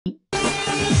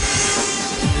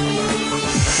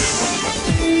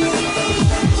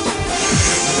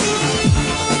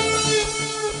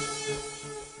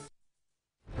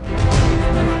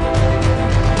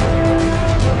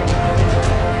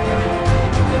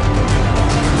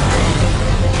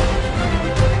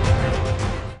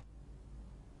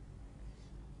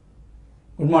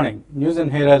Good morning. News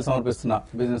and hair oil సమర్పిస్తున్న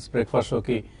business breakfast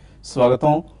షోకి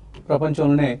స్వాగతం.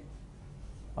 ప్రపంచంలోనే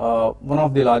one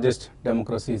of the largest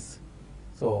democracies,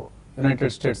 so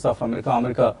United states of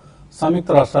America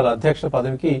సంయుక్త రాష్ట్రాల అధ్యక్ష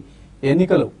పదవికి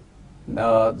ఎన్నికలు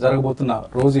జరగబోతున్న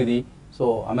రోజు ఇది. సో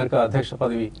అమెరికా అధ్యక్ష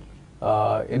పదవి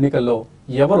ఎన్నికల్లో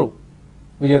ఎవరు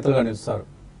విజేతలుగా నిలుస్తారు,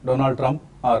 Donald Trump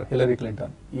or Hillary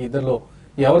Clinton? ఈ ఇద్దరిలో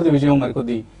ఎవరిది విజయం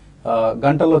మరికొద్ది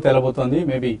గంటల్లో తేలబోతోంది.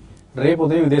 మేబీ రేపు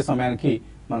ఉదయం ఇదే సమయానికి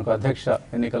మనకు అధ్యక్ష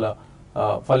ఎన్నికల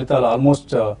ఫలితాలు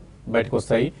ఆల్మోస్ట్ బయటకు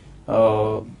వస్తాయి.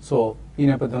 సో ఈ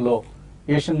నేపథ్యంలో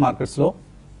ఏషియన్ మార్కెట్స్లో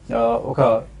ఒక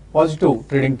పాజిటివ్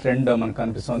ట్రేడింగ్ ట్రెండ్ మనకు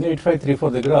కనిపిస్తుంది.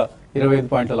 8534 దగ్గర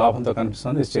 25 పాయింట్ల లాభంతో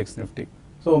కనిపిస్తుంది స్టేక్స్ Nifty.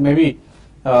 So maybe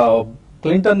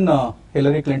Clinton,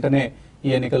 Hillary క్లింటనే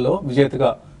ఈ ఎన్నికల్లో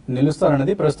విజేతగా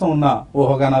నిలుస్తారన్నది ప్రస్తుతం ఉన్న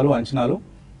ఊహాగానాలు, అంచనాలు.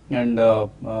 అండ్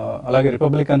అలాగే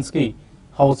రిపబ్లికన్స్ కి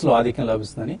హౌస్ లో ఆధిక్యం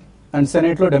లభిస్తుందని, అండ్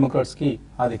సెనేట్ లో డెమోక్రాట్స్ కి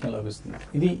ఆధిక్యం లభిస్తుంది.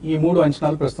 ఇది ఈ మూడు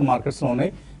అంచనాలు ప్రస్తుతం మార్కెట్స్ లో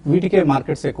ఉన్నాయి. వీటికే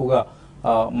మార్కెట్స్ ఎక్కువగా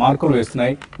మార్కులు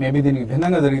వేస్తున్నాయి. మేబీ దీనికి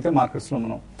భిన్నంగా జరిగితే మార్కెట్స్ లో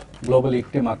మనం గ్లోబల్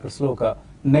ఈక్విటీ మార్కెట్స్ లో ఒక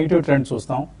నెగిటివ్ ట్రెండ్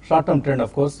చూస్తాం. Short term trend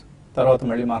of course, తర్వాత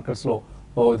మళ్ళీ మార్కెట్స్ లో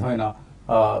ఓ విధమైన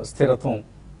స్థిరత్వం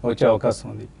వచ్చే అవకాశం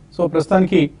ఉంది. సో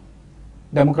ప్రస్తుతానికి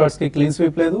డెమోక్రాట్స్ కి క్లీన్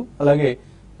స్వీప్ లేదు, అలాగే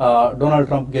డొనాల్డ్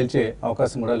ట్రంప్ గెలిచే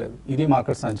అవకాశం కూడా లేదు. ఇది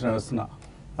మార్కెట్స్ అంచనా వేస్తున్న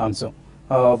అంశం.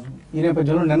 ఈ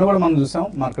నేపథ్యంలో నిన్న కూడా మనం చూసాం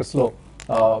మార్కెట్స్ లో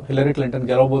హిలరీ క్లింటన్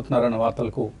గెలవబోతున్నారన్న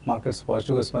వార్తలకు మార్కెట్స్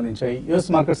పాజిటివ్ గా స్పందించాయి. యుఎస్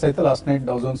మార్కెట్స్ అయితే లాస్ట్ నైట్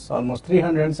డౌ Jones almost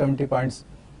 370 points,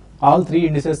 all three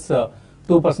indices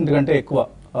 2% కంటే ఎక్కువ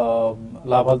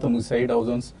లాభాలతో ముగిశాయి. డౌ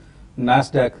జోన్స్,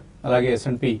 నాస్డాక్, అలాగే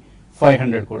S&P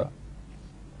 500 కూడా.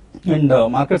 అండ్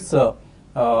మార్కెట్స్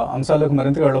అంశాలకు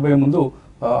మరింతగా వెళ్ళబోయే ముందు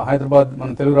హైదరాబాద్,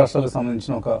 మన తెలుగు రాష్ట్రాలకు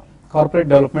సంబంధించిన ఒక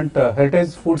కార్పొరేట్ డెవలప్మెంట్,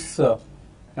 హెరిటేజ్ ఫుడ్స్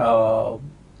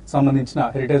సంబంధించిన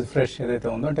హెరిటేజ్ ఫ్రెష్ ఏదైతే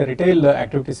ఉందో, అంటే రిటైల్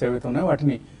యాక్టివిటీస్ ఏవైతే ఉన్నాయో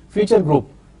వాటిని ఫ్యూచర్ గ్రూప్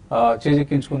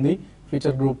చేజెక్కించుకుంది.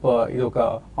 ఫ్యూచర్ గ్రూప్ ఇది ఒక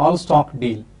ఆల్ స్టాక్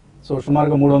డీల్. సో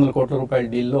సుమారుగా 300 కోట్ల రూపాయల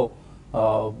డీల్లో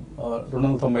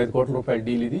 295 కోట్ల రూపాయల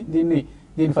డీల్ ఇది.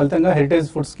 దీని ఫలితంగా హెరిటేజ్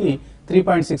ఫుడ్స్ కి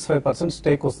 3.65%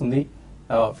 స్టేక్ వస్తుంది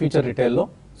ఫ్యూచర్ రిటైల్లో.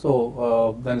 సో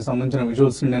దానికి సంబంధించిన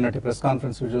విజువల్స్, నిన్నటి ప్రెస్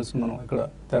కాన్ఫరెన్స్ విజువల్స్ మనం ఇక్కడ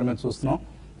తెర మీద చూస్తున్నాం.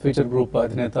 ఫ్యూచర్ గ్రూప్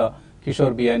అధినేత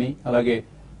కిషోర్ బియానీ, అలాగే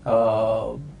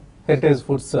హెరిటేజ్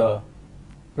ఫుడ్స్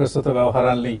ప్రస్తుత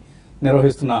వ్యవహారాల్ని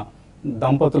నిర్వహిస్తున్న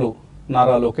దంపతులు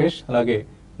నారా లోకేష్, అలాగే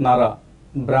నారా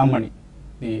బ్రాహ్మణి,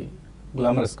 ఈ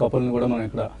గ్లామరస్ కపుల్ ని కూడా మనం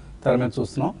ఇక్కడ తెర మీద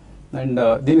చూస్తున్నాం. అండ్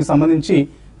దీనికి సంబంధించి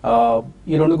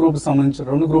ఈ రెండు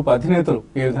గ్రూప్ అధినేతలు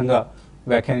ఏ విధంగా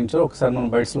వ్యాఖ్యానించారో ఒకసారి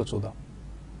మనం బైట్స్ లో చూద్దాం.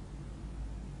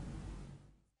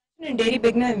 Dairy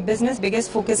business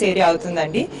biggest focus area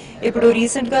అవుతుందండి. ఇప్పుడు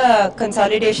రీసెంట్ గా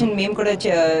కన్సాలిడేషన్ మేము కూడా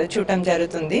చూడటం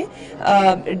జరుగుతుంది.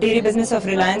 Dairy business of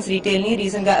Reliance retail ని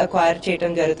రీసెంట్ గా అక్వైర్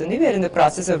చేయడం జరుగుతుంది. We are in the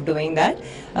process of doing that.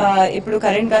 ఇప్పుడు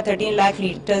కరెంట్ గా 13 lakh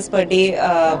liters per day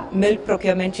milk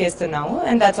procurement చేస్తున్నాము.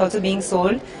 And that's also being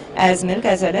sold as milk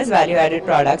as well as value added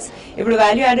products. ఇప్పుడు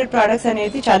value added products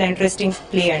అనేది చాలా interesting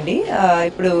play అండి.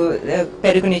 ఇప్పుడు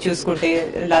పెరుగుని చూసుకుంటే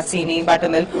లస్సీని,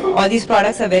 butter milk, all these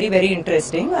products are very very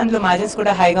interesting. అందులో margins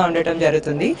కూడా హైగా ఉండటం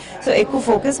జరుగుతుంది. సో ఎక్కువ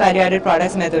ఫోకస్ వాల్యూ యాడెడ్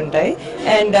ప్రొడక్ట్స్ మీద ఉంటాయి.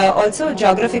 అండ్ ఆల్సో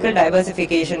జాగ్రఫికల్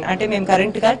డైవర్సిఫికేషన్, అంటే మేము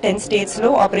కరెంట్ గా 10 states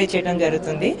లో ఆపరేట్ చేయడం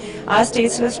జరుగుతుంది. ఆ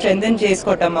స్టేట్స్ లో స్ట్రెంథెన్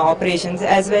చేసుకోవటం operations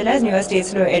as well as newer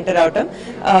states లో ఎంటర్ అవటం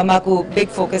మాకు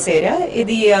బిగ్ ఫోకస్ ఏరియా.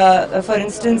 ఇది for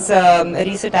instance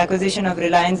recent acquisition of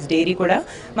Reliance Dairy kuda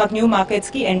mak new markets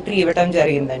ki entry ivatam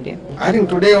jarigindandi. I think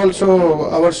today also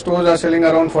our stores are selling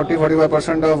around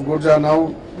 40-45% of goods are now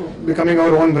becoming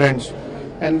our own brands,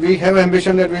 and we have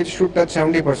ambition that we should touch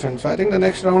 70%. So I think the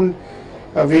next round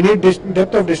we need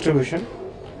depth of distribution,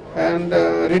 and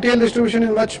retail distribution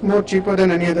is much more cheaper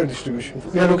than any other distribution.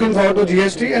 We are looking forward to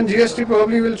GST, and GST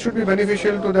probably should be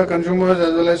beneficial to the consumers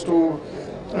as well as to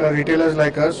retailers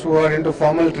like us who are into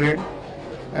formal trade.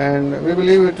 And we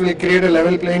believe it will create a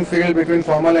level playing field between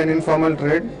formal and informal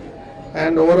trade,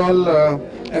 and overall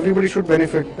everybody should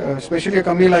benefit, especially a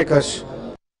company like us.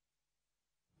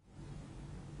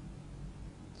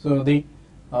 So the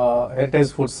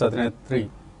heritage foods adhinetri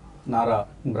Nara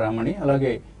Brahmani,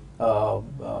 alage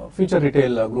future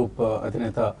retail group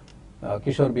adhineta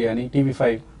Kishore Biani, TV5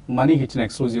 money ఇచ్చిన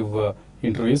exclusive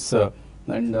interviews.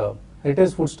 And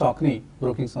heritage food stock ని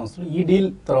broking సంస్థలు ఈ deal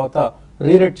తర్వాత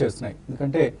రీరేట్ చేస్తున్నాయి.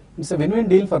 ఎందుకంటే it's win win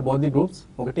deal for both the groups.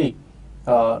 ఒకటి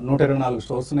 124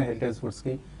 stores ఉన్నాయి heritage foods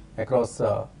కి across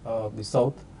the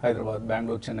south, Hyderabad,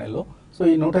 Bengaluru, చెన్నైలో. సో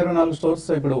ఈ 124 స్టోర్స్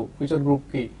ఇప్పుడు ఫ్యూచర్ గ్రూప్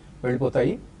కి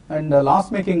వెళ్ళిపోతాయి. అండ్ లాస్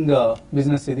మేకింగ్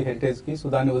బిజినెస్ ఇది హెరిటేజ్ కి, సో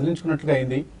దాన్ని వదిలించుకున్నట్లుగా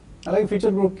అయింది. అలాగే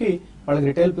ఫ్యూచర్ గ్రూప్ కి వాళ్ళకి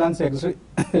రిటైల్ ప్లాన్స్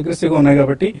అగ్రెసివ్ గా ఉన్నాయి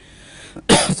కాబట్టి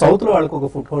సౌత్ లో వాళ్ళకి ఒక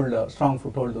స్ట్రాంగ్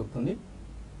ఫుట్ హోల్డ్ దొరుకుతుంది.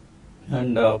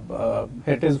 And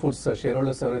heritage foods share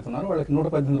holders ఎవరైతే ఉన్నారో వాళ్ళకి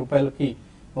 118 రూపాయలకి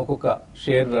ఒక్కొక్క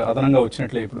షేర్ అదనంగా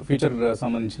వచ్చినట్లే ఇప్పుడు ఫ్యూచర్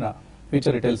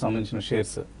రిటైల్ సంబంధించిన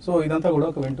షేర్స్. సో ఇదంతా కూడా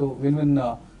ఒక win win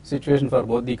situation for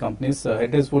both the companies.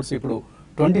 Heritage foods ఇప్పుడు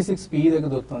 26 PE దగ్గర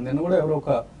దొరుకుతుంది. నేను కూడా ఎవరో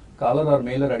ఒక కాలర్ ఆర్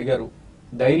మెయిలర్ అడిగారు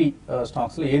డైరీ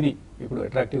స్టాక్స్ లో ఏది ఇప్పుడు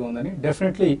అట్రాక్టివ్ ఉందని.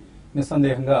 డెఫినెట్లీ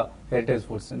నిస్సందేహంగా హెరిటేజ్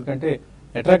ఫుడ్స్, ఎందుకంటే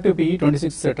అట్రాక్టివ్ PE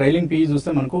 26, ట్రైలింగ్ PE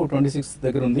చూస్తే మనకు 26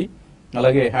 దగ్గర ఉంది.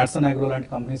 అలాగే హ్యాట్సన్ అగ్రో లాంటి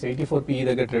కంపెనీస్ 84 PE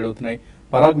దగ్గర ట్రేడ్ అవుతున్నాయి.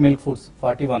 Parag milk foods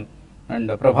 41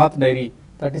 and Prabhat dairy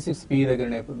 36 PE దగ్గర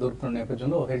దొరుకుతున్న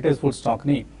నేపథ్యంలో హెరిటేజ్ ఫుడ్ స్టాక్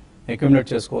ని అక్యుములేట్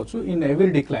చేసుకోవచ్చు in every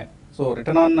decline. So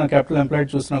return on capital employed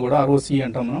చూసినా కూడా ROCE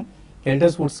అంటాం మనం.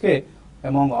 Heritage foods K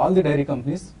among all the dairy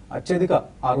companies అత్యధిక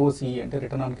ROCE అంటే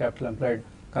రిటర్న్ ఆన్ క్యాపిటల్ ఎంప్లాయిడ్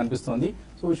కనిపిస్తుంది.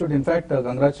 So we should in fact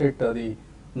congratulate the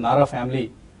Nara family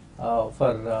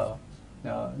for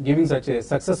giving such a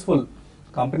successful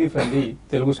company from the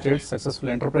Telugu states, successful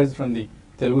enterprise from the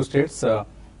Telugu states.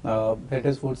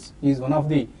 Heritage Foods is one of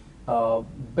the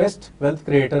best wealth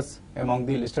creators among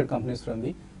the listed companies from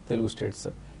the Telugu states.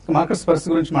 Markets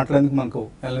పరిస్థితి గురించి మాట్లాడేందుకు మనకు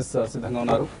analyst సిద్ధంగా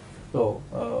ఉన్నారు. So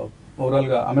overall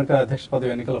గా America అధ్యక్ష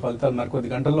పదవి ఎన్నికల ఫలితాలు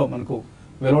మరికొద్ది గంటల్లో మనకు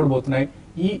వెలువడబోతున్నాయి.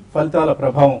 ఈ ఫలితాల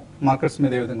ప్రభావం మార్కెట్స్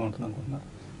మీద ఏ విధంగా ఉంటుంది అనుకుంటున్నారు?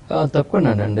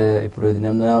 తప్పకుండా అండి. ఇప్పుడు ఇది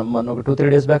మనం ఒక 2-3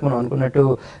 days బ్యాక్ మనం అనుకున్నట్టు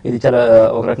ఇది చాలా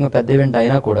ఒక రకంగా పెద్ద ఈవెంట్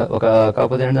అయినా కూడా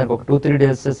కాకపోతే దానికి ఒక 2-3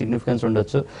 days సిగ్నిఫికెన్స్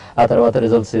ఉండొచ్చు. ఆ తర్వాత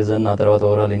రిజల్ట్ సీజన్, ఆ తర్వాత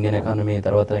ఓవరాల్ ఇండియన్ ఎకానమీ,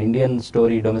 తర్వాత ఇండియన్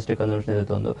స్టోరీ, డొమెస్టిక్ కన్సంప్షన్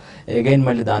ఏదైతే ఉందో అగైన్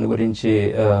మళ్ళీ దాని గురించి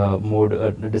మూడ్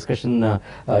డిస్కషన్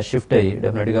షిఫ్ట్ అయ్యి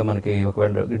డెఫినెట్ గా మనకి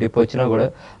ఒకవేళ డిప్ వచ్చినా కూడా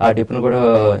ఆ డిప్ ను కూడా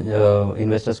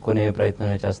ఇన్వెస్టర్స్ కొనే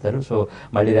ప్రయత్నం చేస్తారు. సో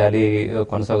మళ్ళీ ర్యాలీ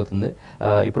కొనసాగుతుంది.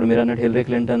 ఇప్పుడు మీరు అన్నట్టు హిల్లరీ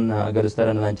క్లింటన్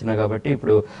గెలుస్తారని అంచనా కాబట్టి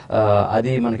ఇప్పుడు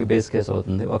అది మనకి బేస్ కేస్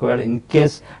అవుతుంది. ఒకవేళ ఇన్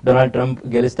కేస్ డొనాల్డ్ ట్రంప్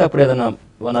గెలిస్తే అప్పుడు ఏదైనా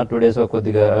 1 or 2 days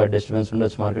కొద్దిగా డిస్టర్బెన్స్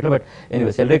ఉండొచ్చు మార్కెట్ లో. బట్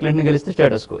ఎనీవేస్ హిల్లరీ క్లింటన్ గెలిస్తే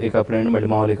స్టేటస్ కో, ఇక అప్పుడు మళ్ళీ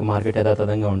మామూలుగా మార్కెట్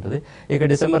యథాతథంగా ఉంటుంది. ఇక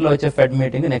డిసెంబర్ లో వచ్చే fed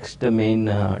meeting next main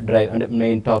drive అంటే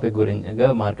మెయిన్ టాపిక్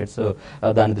గురించి మార్కెట్స్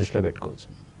దాన్ని దృష్టిలో పెట్టుకోవచ్చు.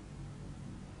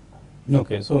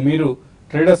 ఓకే, సో మీరు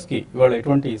ట్రేడర్స్ కి ఇవాళ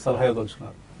ఎటువంటి సలహా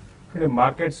ఇవ్వదలుచుకున్నారు?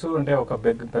 మార్కెట్స్ అంటే ఒక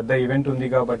పెద్ద ఈవెంట్ ఉంది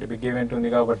కాబట్టి, బిగ్ ఈవెంట్ ఉంది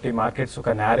కాబట్టి మార్కెట్స్ ఒక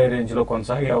నారో రేంజ్ లో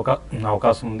కొనసాగే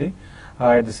అవకాశం ఉంది.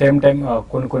 అట్ ది సేమ్ టైం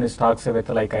కొన్ని స్టాక్స్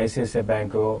ఏవైతే లైక్ ఐసిఐసిఐ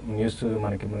బ్యాంక్ న్యూస్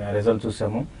మనకి రిజల్ట్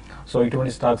చూసాము. సో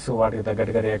ఇటువంటి స్టాక్స్ వాటికి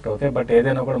తగ్గట్టుగా రియాక్ట్ అవుతాయి. బట్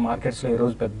ఏదైనా కూడా మార్కెట్స్ లో ఈ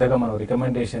రోజు పెద్దగా మనం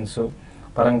రికమెండేషన్స్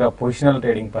పరంగా పొజిషనల్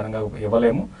ట్రేడింగ్ పరంగా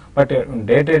ఇవ్వలేము. బట్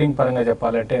డే ట్రేడింగ్ పరంగా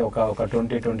చెప్పాలంటే ఒక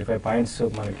 20-25 పాయింట్స్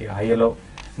మనకి హైలో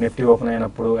నిఫ్టీ ఓపెన్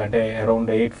అయినప్పుడు అంటే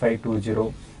అరౌండ్ 8520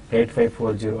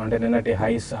 8540 అంటే నిన్నటి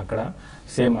హైస్ అక్కడ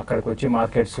సేమ్ అక్కడికి వచ్చి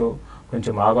మార్కెట్స్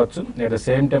కొంచెం ఆగొచ్చు. అట్ ద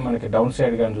సేమ్ టైం మనకి డౌన్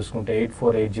సైడ్ గా చూసుకుంటే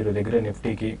 8480 దగ్గర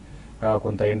నిఫ్టీకి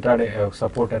కొంత ఇంట్రాడే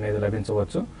సపోర్ట్ అనేది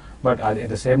లభించవచ్చు. బట్ అది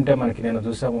అట్ ద సేమ్ టైం మనకి నేను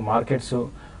చూసాము మార్కెట్స్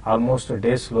ఆల్మోస్ట్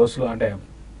డేస్ లోస్ లో అంటే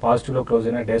పాజిటివ్ లో క్లోజ్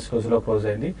అయినా డేస్ లోస్ లో క్లోజ్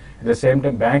అయింది. At the same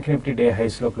time bank Nifty day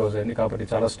highs లో క్లోజ్ అయింది. కాబట్టి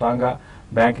చాలా స్ట్రాంగ్ గా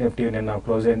బ్యాంక్ నిఫ్టీ నిన్న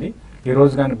క్లోజ్ అయింది. ఈ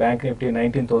రోజు కానీ బ్యాంక్ నిఫ్టీ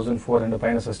 19,400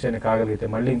 పైన సస్టైన్ కాగలిగితే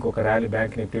మళ్ళీ ఇంకొక ర్యాలీ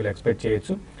బ్యాంక్ నిఫ్టీలో ఎక్స్పెక్ట్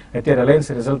చేయొచ్చు. అయితే రిలయన్స్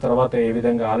రిజల్ట్ తర్వాత ఏ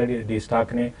విధంగా ఆల్రెడీ ఈ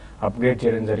స్టాక్ ని అప్గ్రేడ్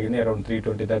చేయడం జరిగింది అరౌండ్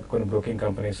 320 దాకా కొన్ని బ్రోకింగ్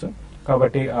కంపెనీస్.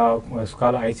 కాబట్టి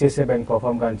ఐసిఐసిఐ బ్యాంక్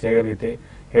పర్ఫామ్ కానీ చేయగలిగితే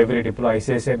ఎవ్రీ డిప్ లో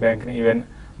ఐసిఐసిఐ బ్యాంక్ ని ఈవెన్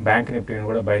బ్యాంక్ నిఫ్టీని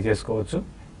కూడా బై చేసుకోవచ్చు.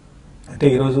 అయితే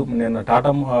ఈ రోజు నేను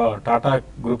టాటా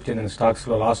గ్రూప్ చెందిన స్టాక్స్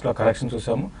లో లాస్ట్ లో కరెక్షన్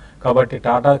చూసాము. కాబట్టి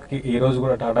టాటాకి ఈ రోజు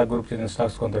కూడా టాటా గ్రూప్ చెందిన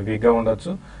స్టాక్స్ కొంత వీక్ గా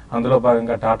ఉండొచ్చు. అందులో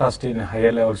భాగంగా టాటా స్టీల్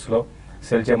హైయర్ లెవెల్స్ లో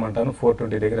సెల్ చేయమంటాను.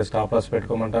 420 దగ్గర స్టాప్ లాస్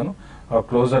పెట్టుకోమంటాను.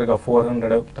 క్లోజర్ గా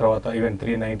 400 తర్వాత ఈవెన్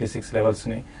 396 లెవెల్స్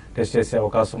ని టెస్ట్ చేసే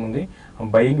అవకాశం ఉంది.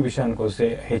 బయింగ్ విషయానికి వస్తే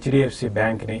హెచ్డిఎఫ్సి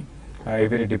బ్యాంక్ ని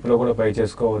ఎవరీ డిప్ లో కూడా బై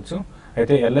చేసుకోవచ్చు.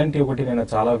 అయితే ఎల్ఎన్టీ ఒకటి నేను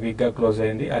చాలా వీక్ గా క్లోజ్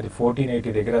అయింది. అది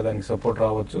 1480 దగ్గర దానికి సపోర్ట్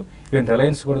రావచ్చు. ఈవెన్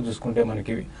రిలయన్స్ కూడా చూసుకుంటే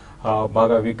మనకి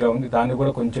బాగా వీక్ గా ఉంది. దాన్ని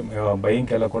కూడా కొంచెం బయింగ్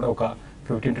వెళ్ళకుండా ఒక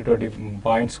 15-20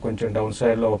 పాయింట్స్ కొంచెం డౌన్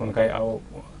సైడ్ లో ఓపెన్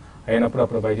అయినప్పుడు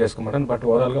అప్పుడు బై చేసుకోమంటాను. బట్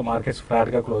ఓవరాల్ గా మార్కెట్స్ ఫ్లాట్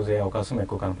గా క్లోజ్ అయ్యే అవకాశం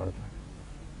ఎక్కువ కనపడుతుంది.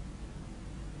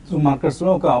 సో మార్కెట్స్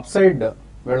లో ఒక అప్ సైడ్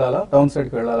వెళ్ళాలా డౌన్ సైడ్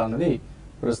కి వెళ్ళాలా అన్నది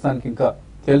ప్రస్తుతానికి ఇంకా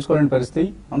తెలుసుకోలేని పరిస్థితి.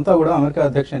 అంతా కూడా అమెరికా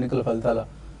అధ్యక్ష ఎన్నికల ఫలితాల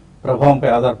ప్రభావంపై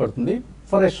ఆధారపడుతుంది.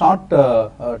 For a short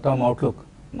term outlook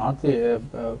not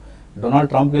Donald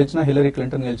Trump గెలిచినా హిల్లరీ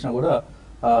క్లింటన్ గెలిచినా కూడా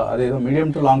అదేదో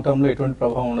మీడియం టు లాంగ్ టర్మ్ లో ఎటువంటి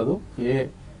ప్రభావం ఉండదు. ఏ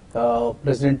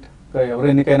ప్రెసిడెంట్ ఎవరు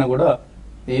ఎన్నికైనా కూడా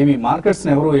ఏమి మార్కెట్స్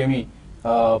ఎవరు ఏమి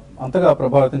అంతగా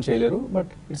ప్రభావితం చేయలేరు.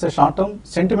 But it's a short term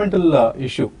sentimental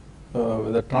issue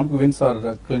weather Trump wins are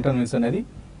Clinton wins అనేది.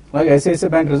 అలాగే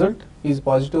ICICI bank result is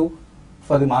positive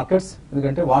for the markets.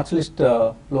 ఎందుకంటే వాచ్ లిస్ట్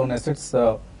లోన్ అసెట్స్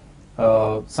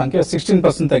సంఖ్య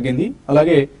 16% తగ్గింది.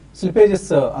 అలాగే స్లిపేజెస్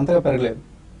అంతగా పెరగలేదు.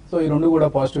 సో ఈ రెండు కూడా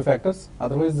పాజిటివ్ ఫ్యాక్టర్స్.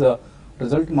 అదర్వైజ్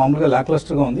రిజల్ట్ మామూలుగా లాక్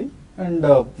లస్టర్ గా ఉంది అండ్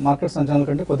మార్కెట్ సంచలనాల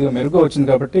కంటే కొద్దిగా మెరుగ్గా వచ్చింది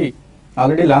కాబట్టి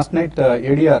ఆల్రెడీ లాస్ట్ నైట్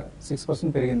ఏడిఆర్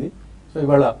 6% పెరిగింది. సో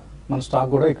ఇవాళ మన స్టాక్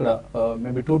కూడా ఇక్కడ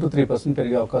మేబీ 2 to 3%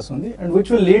 పెరిగే అవకాశం ఉంది. And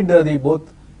which will lead the both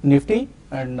Nifty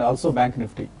and also bank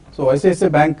Nifty. So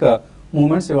ICICI bank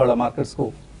movements ఇవాళ మార్కెట్స్ కు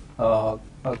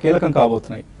కీలకం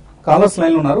కాబోతున్నాయి. కాలర్స్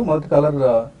లైన్ లో ఉన్నారు. మొదటి కాలర్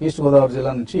ఈస్ట్ గోదావరి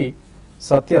జిల్లా నుంచి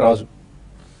సత్యరాజు.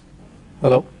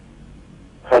 హలో.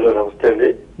 హలో, నమస్తే అండి.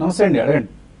 నమస్తే అండి,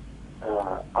 అడగండి.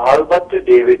 ఆల్బర్ట్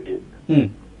డేవిడ్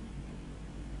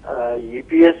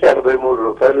ఈపీఎస్ 83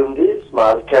 రూపాయలు ఉంది,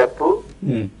 స్మాల్ క్యాప్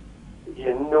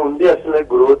ఎన్ని ఉంది, అసలు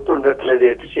గ్రోత్ ఉండట్లేదు.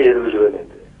 ఎటు షేర్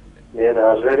విలువలేదు. నేను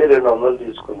ఆల్రెడీ 200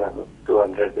 తీసుకున్నాను,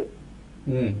 200.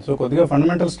 సో కొద్దిగా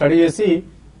ఫండమెంటల్ స్టడీ చేసి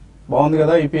బాగుంది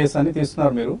కదా ఈపీఎస్ అని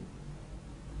తీస్తున్నారు మీరు,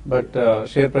 బట్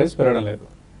షేర్ ప్రైస్ పెరగడం లేదు.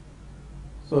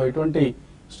 సో ఇటువంటి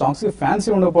స్టాక్స్ కి ఫ్యాన్సీ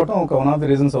ఉండకపోవడం ఒక వన్ ఆఫ్ ది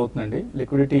రీజన్స్ అవుతుందండి.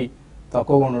 లిక్విడిటీ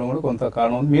తక్కువగా ఉండడం కూడా కొంత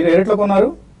కారణం ఉంది. మీరు ఏ రేట్లో కొన్నారు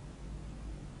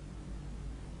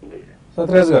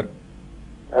సత్యరాజ్ గారు?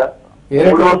 ఏ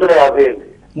రేట్లో? 350 అండి.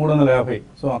 350.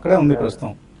 సో అక్కడే ఉంది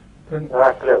ప్రస్తుతం.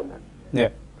 అక్కడే ఉంది.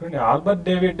 ఆల్బర్ట్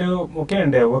డేవిడ్ ఓకే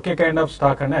అండి, ఓకే కైండ్ ఆఫ్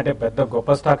స్టాక్ అండి. అంటే పెద్ద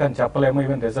గొప్ప స్టాక్ అని చెప్పలేము.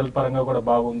 ఈవెన్ రిజల్ట్ పరంగా కూడా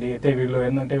బాగుంది. అయితే వీళ్ళు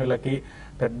ఏంటంటే వీళ్ళకి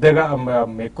పెద్దగా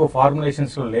ఎక్కువ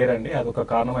ఫార్ములేషన్స్ లో లేరండి. అదొక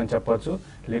కారణం అని చెప్పొచ్చు.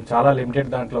 చాలా లిమిటెడ్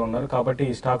దాంట్లో ఉన్నారు. కాబట్టి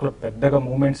ఈ స్టాక్ లో పెద్దగా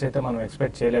మూవ్మెంట్స్ అయితే మనం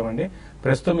ఎక్స్పెక్ట్ చేయలేమండి.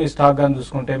 ప్రస్తుతం ఈ స్టాక్ గాని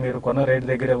చూసుకుంటే మీరు కొన్న రేట్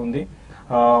దగ్గరే ఉంది.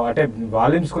 అంటే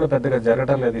వాల్యూమ్స్ కూడా పెద్దగా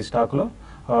జరగటం లేదు ఈ స్టాక్ లో.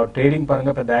 ట్రేడింగ్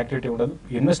పరంగా పెద్ద యాక్టివిటీ ఉండదు.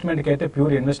 ఇన్వెస్ట్మెంట్ కి అయితే,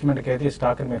 ప్యూర్ ఇన్వెస్ట్మెంట్ కి అయితే ఈ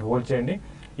స్టాక్ ని మీరు హోల్డ్ చేయండి.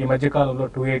 ఈ మధ్య కాలంలో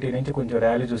 280 నుంచి కొంచెం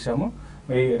ర్యాలీ చూసాము.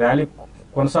 ఈ ర్యాలీ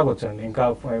కొనసాగొచ్చండి. ఇంకా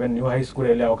ఈవెన్ న్యూ హైస్ కూడా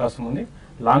వెళ్ళే అవకాశం ఉంది.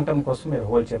 లాంగ్ టర్మ్ కోసం మీరు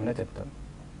హోల్డ్ చేయమని చెప్తాను.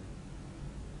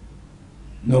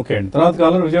 ఓకే అండి. తర్వాత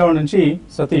కాలం విజయవాడ నుంచి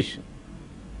సతీష్.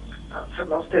 సార్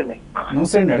నమస్తే అండి.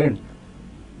 నమస్తే అండి, అడగండి.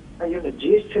 అయ్యో,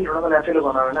 GST 250లో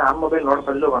కొన్నానండి. On mobile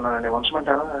 110లో కొన్నానండి.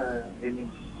 వంచమంటారా?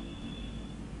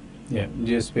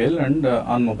 GSPL and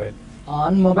on mobile.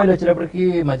 On mobile వచ్చేటప్పటికి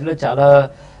మధ్యలో చాలా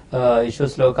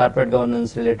ఇష్యూస్ లో, కార్పొరేట్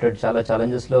గవర్నెన్స్ రిలేటెడ్ చాలా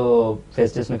ఛాలెంజెస్ లో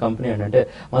ఫేస్ చేసిన కంపెనీ అండి. అంటే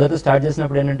మొదట స్టార్ట్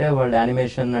చేసినప్పుడు ఏంటంటే వాళ్ళు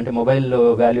యానిమేషన్ అంటే మొబైల్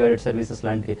వాల్యూ యాడెడ్ సర్వీసెస్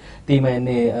లాంటి థీమ్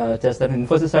అన్ని చేస్తారు.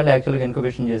 ఇన్ఫోసిస్ వాళ్ళు యాక్చువల్గా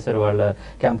ఇన్క్యుబేషన్ చేశారు వాళ్ళ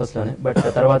క్యాంపస్ లోనే. బట్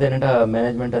తర్వాత ఏంటంటే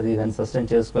మేనేజ్మెంట్ అది దాన్ని సస్టైన్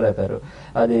చేసుకోలేపారు.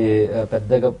 అది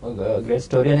పెద్దగా గ్రేట్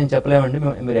స్టోరీ అని చెప్పలేమండి.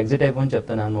 మీరు ఎగ్జిట్ అయిపోయి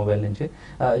చెప్తాను ఆన్ మొబైల్ నుంచి.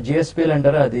 జిఎస్పిఎల్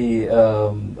అంటారు,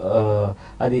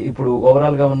 అది ఇప్పుడు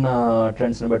ఓవరాల్ గా ఉన్న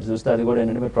ట్రెండ్స్ ని బట్టి చూస్తే అది కూడా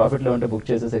ఏంటంటే మీరు ప్రాఫిట్ లో ఉంటే బుక్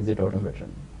చేసేసి ఎగ్జిట్ అవ్వడం బెటర్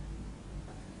అండి.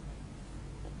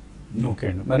 ఓకే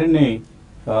అండి. మరిన్ని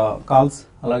కాల్స్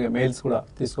అలాగే మెయిల్స్ కూడా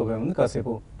తీసుకోబోయే ముందు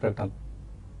కాసేపు ప్రకటనలు.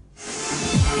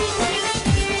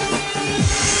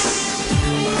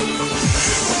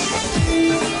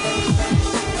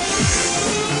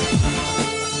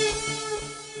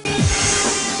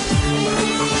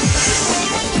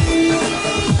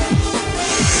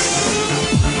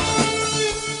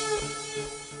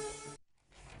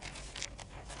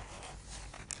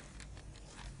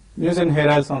 న్యూస్ అండ్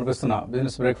హెయిర్ ఆయిల్ సమర్పిస్తున్న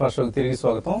బిజినెస్ బ్రేక్ఫాస్ట్ షోకి తిరిగి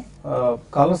స్వాగతం.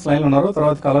 కాలర్స్ లైన్ ఉన్నారు.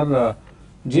 తర్వాత కాలర్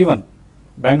జీవన్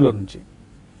బెంగళూరు నుంచి.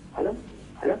 హలో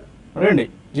హలో రండి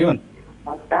జీవన్.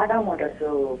 టాటా మోటార్స్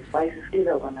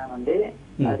 550లో కొన్నామండి.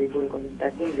 అది ఇప్పుడు కొంచెం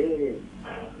తగ్గింది.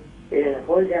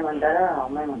 హోల్డ్ చేయమంటారా,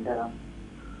 అమ్మాయిమంటారా?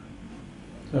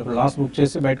 ఇప్పుడు లాస్ట్ బుక్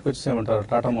చేసి బయటకు వచ్చేసేమంటారు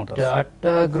Tata Motors?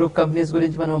 Tata group companies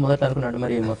గురించి మనం మొదట అనుకున్నాడు.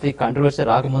 మరి మొత్తం కాంట్రవర్సీ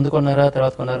రాకముందు కొన్నారా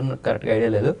తర్వాత కొన్నారా కరెక్ట్ గా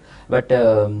ఐడియా లేదు. బట్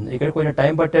ఇక్కడ కొంచెం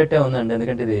టైం పట్టేట్టే ఉందండి.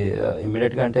 ఎందుకంటే ఇది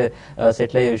ఇమీడియట్ గా అంటే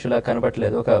సెటిల్ అయ్యే ఇష్యూలా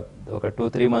కనపడలేదు. ఒక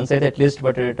 2-3 months అయితే అట్లీస్ట్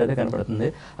పట్టేటట్టు అయితే కనపడుతుంది.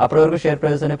 అప్పటి వరకు షేర్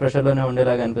ప్రైస్ అనే ప్రెషర్ లోనే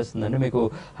ఉండేలాగా అనిపిస్తుంది అండి. మీకు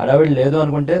హడావిడి లేదు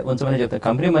అనుకుంటే ఉంచమని చెప్తాను.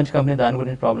 కంపెనీ మంచి కంపెనీ, దాని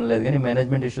గురించి ప్రాబ్లం లేదు. కానీ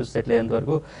మేనేజ్మెంట్ ఇష్యూస్ సెటిల్ అయ్యేంత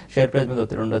వరకు షేర్ ప్రైస్ మీద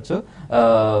ఒత్తిడి ఉండొచ్చు.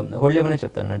 హోల్డ్ చేయమని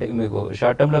చెప్తాను. అంటే మీకు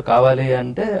షార్ట్ టర్మ్ లో కావాలి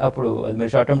అంటే అప్పుడు మీరు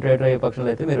షార్ట్ టర్మ్ ట్రేడర్ అయ్యే పక్షంలో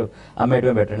అయితే మీరు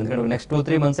అమ్మేయడమే బెటర్. ఎందుకంటే నెక్స్ట్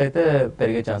 2-3 months అయితే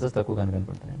పెరిగే ఛాన్సెస్ తక్కువగా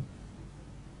కనపడుతున్నాయి.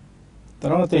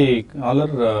 తర్వాత ఈ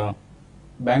కాలర్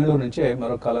బెంగళూరు నుంచే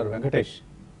మరో caller Venkatesh.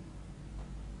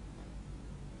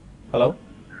 Hello.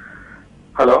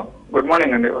 Hello, good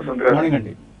morning అండి వసంత్ గారు. మార్నింగ్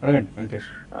అండి, అడగండి వెంకటేష్.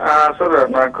 సార్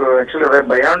నాకు యాక్చువల్లీ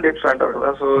బయాన్ డిప్స్ అంటారు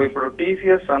కదా. సో ఇప్పుడు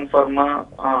టీసీఎస్ సన్ ఫార్మా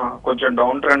కొంచెం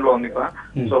డౌన్ ట్రెండ్ లో ఉంది కదా.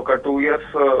 సో ఒక 2 years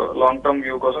లాంగ్ టర్మ్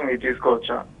వ్యూ కోసం ఇది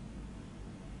తీసుకోవచ్చా?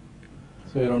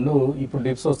 సో ఈ రెండు ఇప్పుడు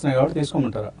డిప్స్ వస్తున్నాయి కాబట్టి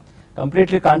తీసుకోమంటారా?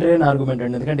 కంప్లీట్లీ కాంట్రేరియన్ ఆర్గ్యుమెంట్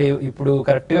అండి. ఎందుకంటే ఇప్పుడు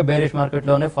కరెక్ట్ గా బేరిష్ మార్కెట్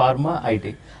లోనే ఫార్మా, ఐటీ.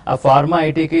 ఆ ఫార్మా,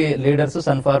 ఐటీకి లీడర్స్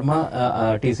సన్ ఫార్మా,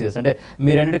 టీసీఎస్. అంటే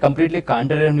మీరేంటంటే కంప్లీట్లీ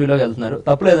కాంట్రేరియన్ వ్యూలో వెళ్తున్నారు.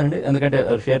 తప్పలేదండి, ఎందుకంటే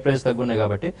షేర్ ప్రైస్ తగ్గున్నాయి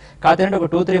కాబట్టి. కాకపోతే ఒక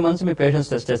 2-3 months మీ పేషెన్స్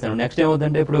టెస్ట్ చేస్తాను. నెక్స్ట్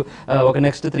ఏమవుతుందంటే ఇప్పుడు ఒక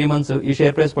నెక్స్ట్ 3 months ఈ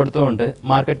షేర్ ప్రైస్ పడుతూ ఉంటుంది,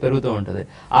 మార్కెట్ పెరుగుతూ ఉంటుంది.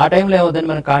 ఆ టైంలో ఏమవుతుంది,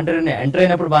 మన కాంట్రేరియన్ ఎంటర్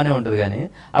అయినప్పుడు బాగానే ఉంటుంది, కానీ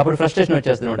అప్పుడు ఫ్రస్ట్రేషన్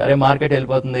వచ్చేస్తుంది. అరే మార్కెట్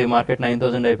వెళ్ళిపోతుంది, మార్కెట్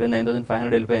 9,000 అయిపోయింది,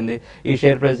 9,500 వెళ్ళిపోయింది, ఈ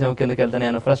షేర్ ప్రైస్ ఏమో కిందకి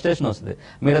వెళ్తానే అన్న ఫ్రస్ట్రేషన్ వస్తుంది.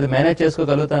 మీరు అది మేనేజ్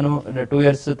చేసుకోగలుగుతాను 2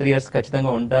 years 3 years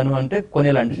ఖచ్చితంగా ఉంటాను అంటే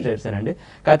కొనేలాంటి షేర్స్ అండి.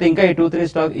 కాకపోతే ఇంకా ఈ 2-3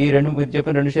 స్టాక్ ఈ రెండు మీరు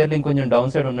చెప్పిన 2 షేర్లు ఇంకొంచెం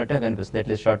డౌన్ సైడ్ ఉన్నట్టే కనిపిస్తుంది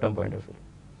at least short term point of view.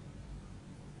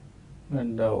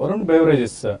 And Varun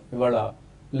beverages ఇవాళ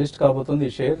లిస్ట్ కాబోతుంది.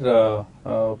 ఈ షేర్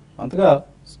అంతగా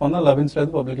స్పందన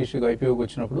లభించలేదు పబ్లిక్ ఇష్యూగా ఐపీఓకి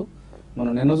వచ్చినప్పుడు.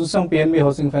 మనం నిన్న చూసాం PNB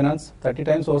housing finance 30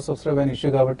 times over subscribe అయిన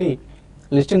ఇష్యూ కాబట్టి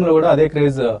లిస్టింగ్ లో కూడా అదే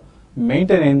క్రేజ్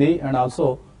మెయింటైన్ అయింది. అండ్ ఆల్సో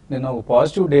నిన్న ఒక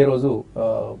పాజిటివ్ డే రోజు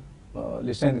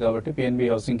లిస్ట్ అయింది కాబట్టి పిఎన్బి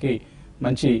హౌసింగ్ కి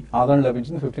మంచి ఆదరణ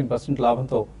లభించింది. 15%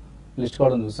 లాభంతో లిస్ట్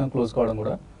కావడం చూసాం, క్లోజ్ కావడం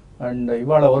కూడా. అండ్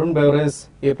ఇవాళ వరుణ్ బెవరేజ్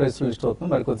ఏ ప్రైస్ లో లిస్ట్ అవుతుందో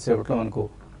మరి కొద్దిసేపట్లో మనకు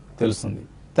తెలుస్తుంది.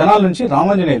 తెనాల నుంచి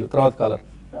రామాంజనేయులు తర్వాత కాలర్.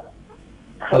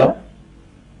 హలో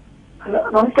హలో,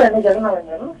 నమస్తే అండి, జగన్నాథన్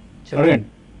గారు. అడగండి.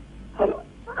 హలో,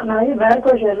 నాది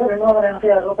బ్యాంకో షేర్లు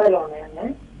 286 రూపాయలు ఉన్నాయండి.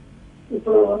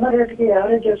 ఇప్పుడు ఉన్న రేటుకి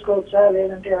యావరేజ్ చేసుకోవచ్చా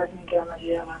లేదంటే వాటిని ఇంకేమైనా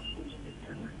చేయాలా?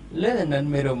 లేదండి,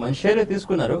 మీరు మంచి షేర్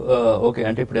తీసుకున్నారు. ఓకే,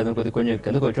 అంటే ఇప్పుడు ఏదైనా కొంచెం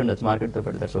కిందకు వచ్చి ఉండొచ్చు మార్కెట్ తో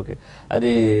పెడతారు. ఓకే,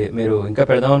 అది మీరు ఇంకా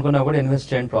పెడదాం అనుకున్నా కూడా ఇన్వెస్ట్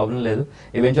చేయండి, ప్రాబ్లం లేదు.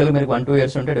 ఈవెన్చువల్గా మీకు 1-2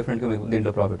 years ఉంటే డెఫినెట్ గా మీకు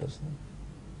దీంట్లో ప్రాఫిట్ వస్తుంది.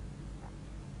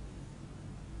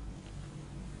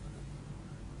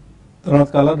 తర్వాత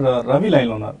కాలర్ రవి లైన్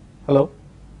లో ఉన్నారు. హలో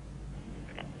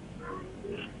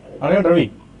అడగండి Ravi.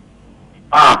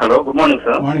 Hello, good morning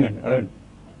sir. Morning అండి, అడగండి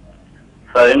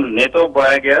sir. నేతో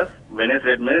biogas, Venice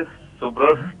రెడ్మిస్,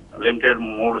 Subros limited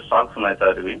 3 stocks ఉన్నాయి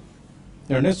సార్. ఇవి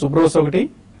ఏమండి? సుబ్రోస్ ఒకటి,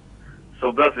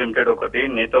 సుబ్రోస్ లిమిటెడ్ ఒకటి,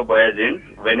 నేతో బయోజిన్స్,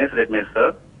 వెనిస్ రెడ్మిస్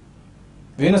సార్.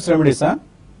 వీనస్ రెమెడీసా?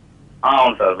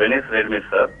 అవును సార్, వెనిస్ రెడ్మిస్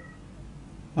సార్.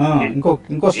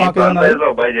 ఇంకో స్టాక్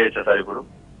ఏమన్నా బై చేయొచ్చా సార్? ఇప్పుడు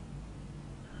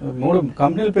 3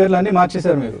 కంపెనీల పేర్లు అన్ని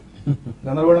మార్చేశారు మీరు,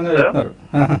 గందరగోళంగా చెప్తున్నారు.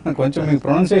 కొంచెం మీకు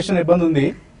ప్రొనౌన్సియేషన్ ఇబ్బంది ఉంది.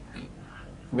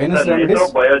 వెనిస్ రెమెడీస్,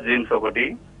 బయోజిన్స్ ఒకటి.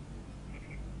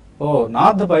 ఓ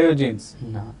నాథ్ బయోజీన్స్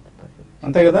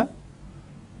అంతే కదా?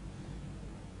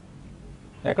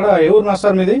 ఎక్కడ, ఏ ఊరు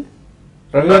మాస్టర్ మీది?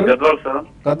 రవి గారు? గద్వాల్ సార్.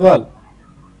 గద్వాల్.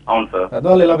 అవును సార్.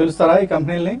 గద్వాల్ ఇలా పిలుస్తారా ఈ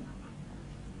కంపెనీలని?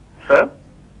 సార్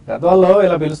గద్వాల్లో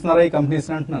ఇలా పిలుస్తున్నారా ఈ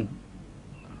కంపెనీస్ అంటున్నాను.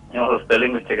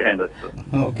 స్పెల్లింగ్ మిస్టేక్ అయింది.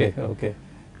 Okay okay,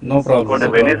 no problem.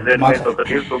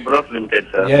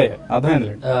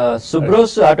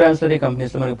 Subros auto ancillary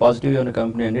companies లో మనకి పాజిటివ్ ఉన్న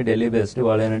కంపెనీ అండి, ఢిల్లీ బేస్డ్.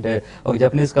 వాళ్ళు ఏంటంటే ఒక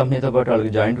జపనీస్ కంపెనీతో పాటు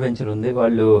వాళ్ళకి జాయింట్ వెంచర్ ఉంది.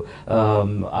 వాళ్ళు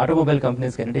ఆటోమొబైల్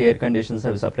కంపెనీస్ కి అంటే ఎయిర్ కండిషన్స్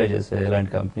అవి సప్లై చేసే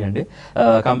ఇలాంటి కంపెనీ అండి.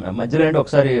 మధ్యలో అంటే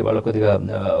ఒకసారి వాళ్ళు కొద్దిగా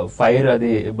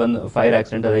ఫైర్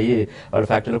యాక్సిడెంట్ అది అయ్యి వాళ్ళ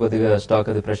ఫ్యాక్టరీలో కొద్దిగా స్టాక్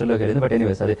అది ప్రెషర్ లోకి వెళ్ళింది. బట్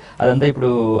ఎనీవేస్ అదంతా ఇప్పుడు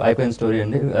అయిపోయిన స్టోరీ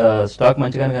అండి. స్టాక్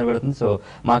మంచిగానే కనబడుతుంది. సో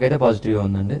మాకైతే పాజిటివ్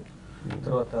ఉందండి.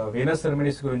 తర్వాత వీనస్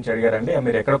రెమెడీస్ గురించి అడిగారండి,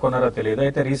 మీరు ఎక్కడ కొన్నారో తెలియదు.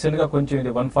 అయితే రీసెంట్ గా కొంచెం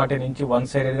ఇది 140 నుంచి 1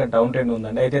 సైడెడ్ గా డౌన్ ట్రెండ్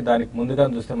ఉందండి. అయితే దానికి ముందుగా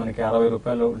చూస్తే మనకి 60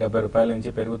 రూపాయలు 70 రూపాయల నుంచి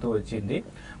పెరుగుతూ వచ్చింది.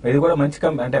 ఇది కూడా మంచి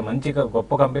అంటే మంచి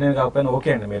గొప్ప కంపెనీ కాకపోయినా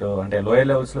ఓకే అండి. మీరు అంటే లోయర్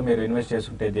లెవెల్స్ లో మీరు ఇన్వెస్ట్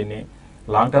చేస్తుంటే దీన్ని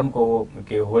లాంగ్ టర్మ్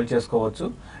హోల్డ్ చేసుకోవచ్చు.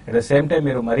 అట్ ద సేమ్ టైం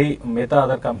మీరు మరీ మిగతా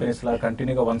అదర్ కంపెనీస్ లా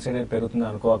కంటిన్యూగా 1 సైడెడ్ పెరుగుతుంది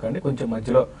అనుకోకండి. కొంచెం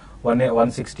మధ్యలో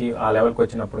 160 ఆ లెవెల్కి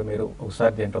వచ్చినప్పుడు మీరు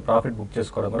ఒకసారి దీంట్లో ప్రాఫిట్ బుక్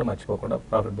చేసుకోవడం కూడా మర్చిపోకుండా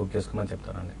ప్రాఫిట్ బుక్ చేసుకోమని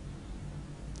చెప్తానండి.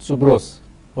 సుబ్రోస్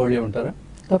హోల్డ్ చేయమంటారా?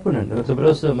 తప్పనండి,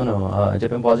 సుబ్రోస్ మనం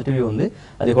చెప్పిన పాజిటివ్ ఉంది,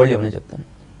 అది హోల్డ్ చేయమని చెప్తాను.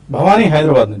 భవానీ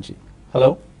హైదరాబాద్ నుంచి. హలో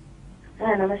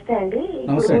నమస్తే అండి.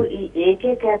 ఇప్పుడు ఈ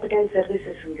ఏకే క్యాపిటల్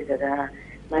సర్వీసెస్ ఉంది కదా,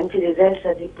 మంచి రిజల్ట్స్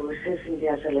అది పోస్ట్ చేసింది.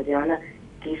 అసలు అది ఏమైనా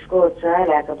తీసుకోవచ్చా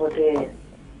లేకపోతే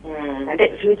అంటే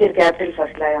ఫ్యూచర్ క్యాపిటల్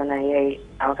ఫస్ట్ లాగా ఉన్నాయి,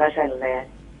 అవకాశాలు ఉన్నాయా?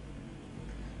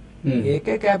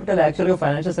 ఏకే క్యాపిటల్ యాక్చువల్ గా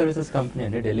ఫైనాన్షియల్ సర్వీసెస్ కంపెనీ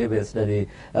అండి, ఢిల్లీ బేస్డ్. అది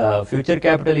ఫ్యూచర్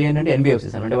క్యాపిటల్ ఏంటంటే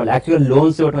ఎన్బిఎఫ్సిస్ అంటే వాళ్ళు యాక్చువల్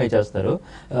లోన్స్ ఇవ్వడం చేస్తారు.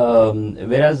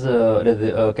 వేరాజ్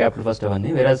క్యాపిటల్ ఫస్ట్ అవన్నీ,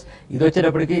 వేరాజ్ ఇది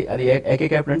వచ్చేటప్పటికి అది ఏకే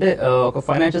క్యాపిటల్ అంటే ఒక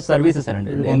ఫైనాన్షియల్ సర్వీసెస్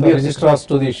అనండి,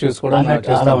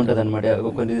 అలా ఉంటది అనమాట.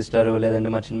 కొన్ని రిజిస్టర్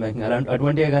లేదంటే మర్చెంట్ బ్యాంకింగ్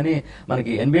అటువంటివే. కానీ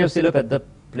మనకి ఎన్బిఎఫ్సిలో పెద్ద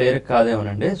ప్లేయర్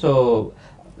కాదేమోనండి. సో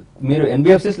మీరు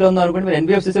ఎన్బిఎఫ్సిస్ లో ఉన్నారు అనుకుంటే మీరు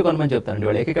ఎన్బిఎఫ్సిస్ కొనమని చెప్తానండి.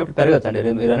 వాళ్ళు ఏకే క్యాపిటల్ పెరగచ్చు అంటే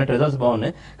మీరు అన్నట్టు రిజల్ట్స్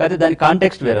బాగున్నాయి, కాకపోతే దాని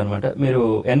కాంటెక్స్ట్ వేరే అనమాట. మీరు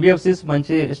ఎన్బిఎఫ్సిస్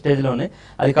మంచి స్టేజ్ లో ఉన్నాయి,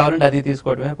 అది కావాలంటే అది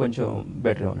తీసుకోవడమే కొంచెం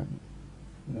బెటర్ గా ఉండండి.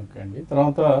 ఓకే అండి.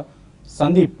 తర్వాత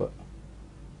సందీప్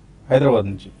హైదరాబాద్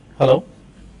నుంచి. హలో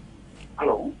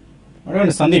హలో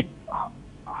అడగండి సందీప్.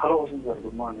 హలో వసంత్ గారు,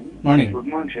 good morning. Morning. Good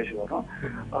morning Sesh గారు.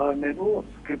 నేను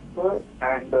స్కిప్పర్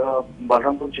అండ్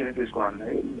బలరాంపూర్ చీని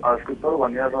తీసుకున్నాను. ఆ స్కిప్పర్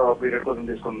 1 year పీరియడ్ కోసం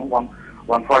తీసుకున్నాను.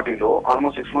 140లో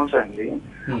ఆల్మోస్ట్ 6 months అయింది.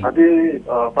 అది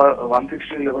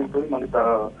 160 లెవెల్ పోయి మళ్ళీ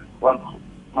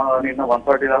నిన్న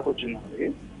 140 దాకా వచ్చింది.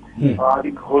 అది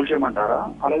హోల్డ్ చేయమంటారా?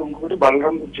 అలాగే ఇంకొకటి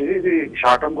బలరాం వచ్చి ఇది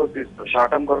షార్ట్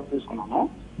టర్మ్ కొరకు తీసుకున్నాను.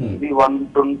 ఇది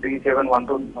 127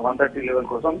 130 లెవెల్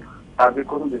కోసం టార్గెట్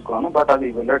కోసం తీసుకున్నాను. బట్ అది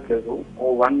వెళ్ళట్లేదు.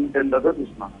 110 దగ్గర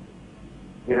తీసుకున్నాను.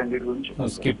 ఈ రెండింటి గురించి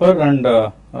స్కిప్పర్ అండ్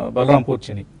బలరాంపూర్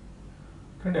చిని.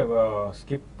 అంటే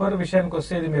స్కిప్పర్ విషయానికి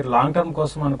వస్తే ఇది మీరు లాంగ్ టర్మ్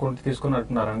కోసం అనుకుంటే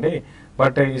తీసుకున్నట్టున్నారండి.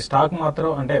 బట్ ఈ స్టాక్ మాత్రం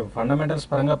అంటే ఫండమెంటల్స్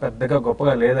పరంగా పెద్దగా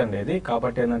గొప్పగా లేదండి ఇది.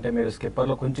 కాబట్టి ఏంటంటే మీరు స్కిప్పర్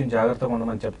లో కొంచెం జాగ్రత్తగా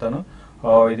ఉండమని చెప్తాను.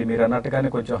 ఇది మీరు అన్నట్టుగానే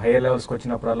కొంచెం హైయర్ లెవెల్స్ కి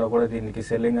వచ్చినప్పుడల్లా కూడా దీనికి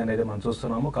సెల్లింగ్ అనేది మనం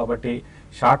చూస్తున్నాము. కాబట్టి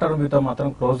షార్ట్ టర్మ్ వ్యూతో మాత్రం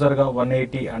క్లోజర్ గా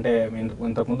 180 అంటే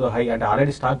ఇంతకుముందు హై అంటే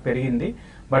ఆల్రెడీ స్టాక్ పెరిగింది,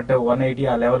 బట్ 180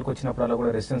 ఆ లెవెల్కి వచ్చినప్పుడల్లా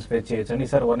కూడా రెసిస్టెన్స్ ఫేస్ చేయొచ్చండి.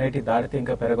 ఈసారి 180 దాటితే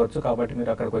ఇంకా పెరగచ్చు. కాబట్టి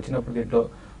మీరు అక్కడికి వచ్చినప్పుడు దీంట్లో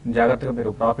జాగ్రత్తగా మీరు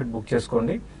ప్రాఫిట్ బుక్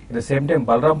చేసుకోండి. It the same time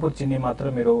Balrampur చిన్ని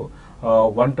మాత్రం మీరు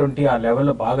 120 ఆ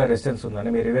లెవెల్లో బాగా రెసిస్టెన్స్ ఉందండి.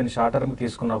 మీరు ఈవెన్ షార్ట్ టర్మ్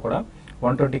తీసుకున్నా కూడా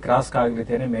 120 క్రాస్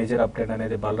కాగలిగితేనే మేజర్ అప్డేట్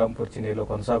అనేది బలరాంపూర్ చిన్నీలో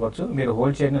కొనసాగొచ్చు. మీరు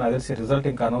హోల్డ్ చేయండి. నాకు తెలిసి రిజల్ట్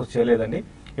ఇంకా అనౌన్స్ చేయలేదండి.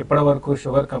 ఇప్పటి వరకు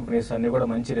షుగర్ కంపెనీస్ అన్ని కూడా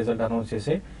మంచి రిజల్ట్ అనౌన్స్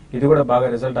చేసి ఇది కూడా బాగా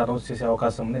రిజల్ట్ అనౌన్స్ చేసే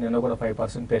అవకాశం ఉంది. నిన్న కూడా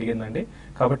 5% పెరిగిందండి.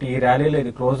 కాబట్టి ఈ ర్యాలీలో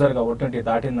ఇది క్లోజర్ గా 120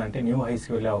 దాటిందంటే న్యూ హైస్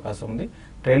కి వెళ్లే అవకాశం ఉంది.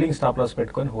 ట్రైలింగ్ స్టాప్ లాస్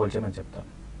పెట్టుకొని హోల్డ్ చేయమని చెప్తాను.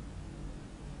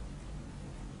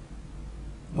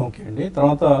 ఓకే అండి.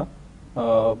 తర్వాత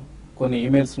కొన్ని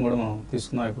ఈమెయిల్స్ కూడా మనం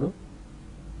తీసుకుందాం. ఇప్పుడు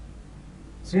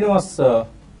శ్రీనివాస్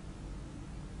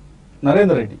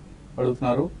నరేందర్ రెడ్డి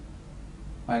అడుగుతున్నారు,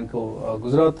 ఆయనకు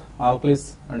గుజరాత్ ఆల్కలీస్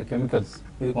అండ్ కెమికల్స్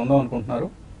ఇది కొందాం అనుకుంటున్నారు.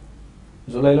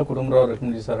 జూలైలో కుటుంబరావు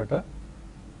రికమెండ్ చేశారట.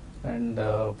 అండ్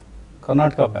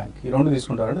కర్ణాటక బ్యాంక్ ఈ రెండు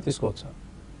తీసుకుంటారంటే తీసుకోవచ్చా?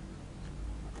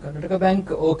 కర్ణాటక బ్యాంక్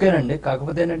ఓకేనండి.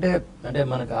 కాకపోతే ఏంటంటే అంటే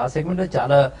మనకు ఆ సెగ్మెంట్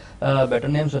చాలా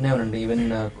బెటర్ నేమ్స్ ఉన్నాయండి,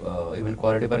 ఈవెన్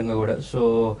క్వాలిటీ పరంగా కూడా. సో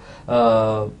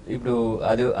ఇప్పుడు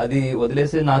అది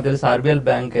వదిలేసి నాకు తెలిసి ఆర్బీఎల్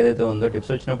బ్యాంక్ ఏదైతే ఉందో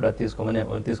టిప్స్ వచ్చినప్పుడు అది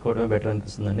తీసుకోవడమే బెటర్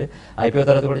అనిపిస్తుందండి. అయిపోయిన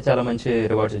తర్వాత కూడా చాలా మంచి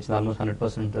రివార్డ్స్ వచ్చింది. ఆల్మోస్ట్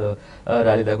 100%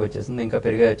 ర్యాలీ దాకా వచ్చేసింది. ఇంకా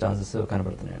పెరిగే ఛాన్సెస్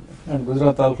కనబడుతున్నాయండి. అండ్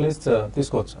గుజరాత్ ఆల్కలీస్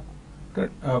తీసుకోవచ్చా?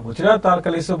 గుజరాత్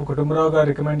ఆల్కలీస్ కుటుంబరావు గారు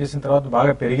రికమెండ్ చేసిన తర్వాత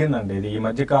బాగా పెరిగిందండి. ఇది ఈ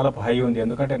మధ్య కాలపు హై ఉంది.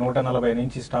 ఎందుకంటే 140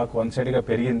 నుంచి స్టాక్ వన్ సైడ్ గా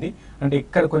పెరిగింది. అంటే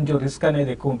ఇక్కడ కొంచెం రిస్క్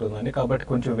అనేది ఎక్కువ ఉంటుందండి. కాబట్టి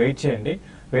కొంచెం వెయిట్ చేయండి.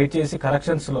 వెయిట్ చేసి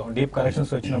కరెక్షన్స్ లో డీప్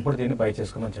కరెక్షన్స్ వచ్చినప్పుడు దీన్ని బై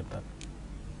చేసుకోమని చెప్తాను.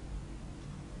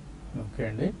 ఓకే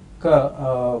అండి. ఇంకా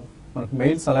మనకు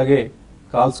మెయిల్స్ అలాగే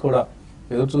కాల్స్ కూడా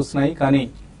ఎదురు చూస్తున్నాయి. కానీ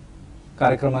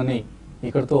కార్యక్రమాన్ని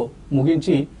ఇక్కడితో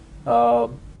ముగించి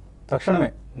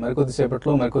తక్షణమే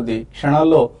మరికొద్దిసేపట్లో మరికొద్ది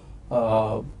క్షణాల్లో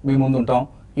మీ ముందు ఉంటాం.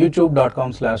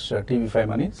 youtube.com/tv5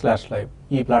 /live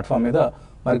ఈ ప్లాట్ఫామ్ మీద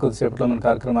మరికొద్దిసేపట్లో మన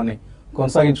కార్యక్రమాన్ని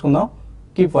కొనసాగించుకుందాం.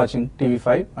 Keep watching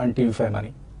TV5 and TV5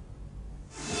 Money.